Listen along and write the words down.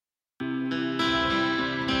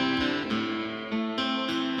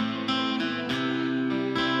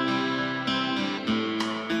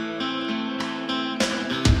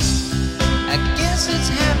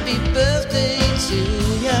happy birthday to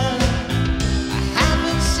ya. I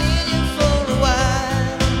haven't seen you for a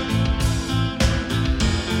while.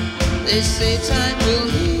 They say time will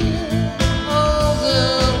heal all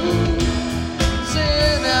the wounds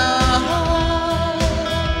in our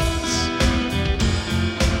hearts.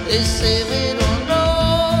 They say we don't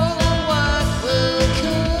know what will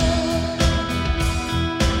come.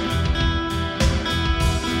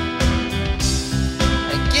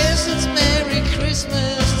 I guess it's Merry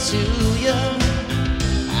Christmas to you.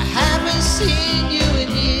 I haven't seen you in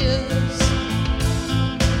years.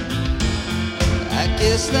 I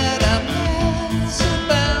guess that I'm not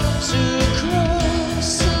about to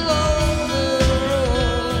cross along the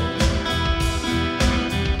road.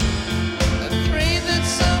 I pray that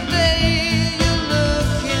someday you'll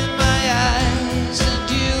look in my eyes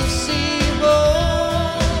and you'll see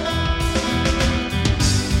more.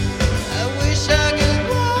 I wish I could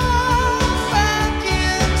walk back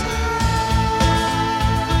in time.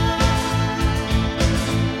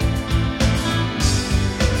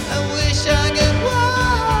 I wish I could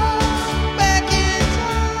walk back in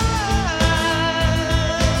time.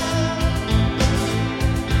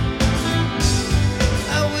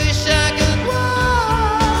 I wish I could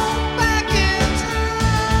walk back in time.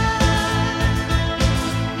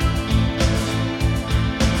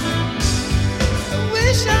 I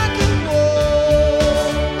wish I could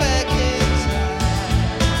walk back in time.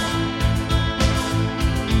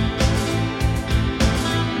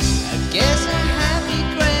 I guess a happy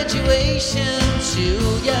graduation to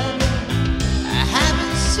ya. I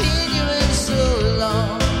haven't seen you in so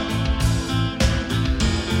long.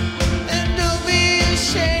 And don't be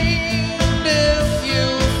ashamed if you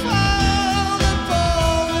fall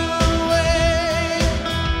upon the way.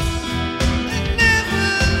 And never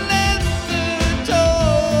let the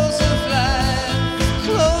doors of life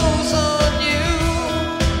close on you.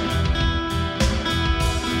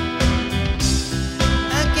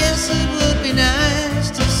 I guess it would be nice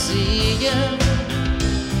to see you,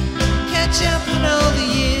 catch up on all the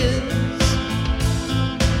years,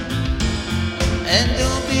 and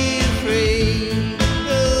don't be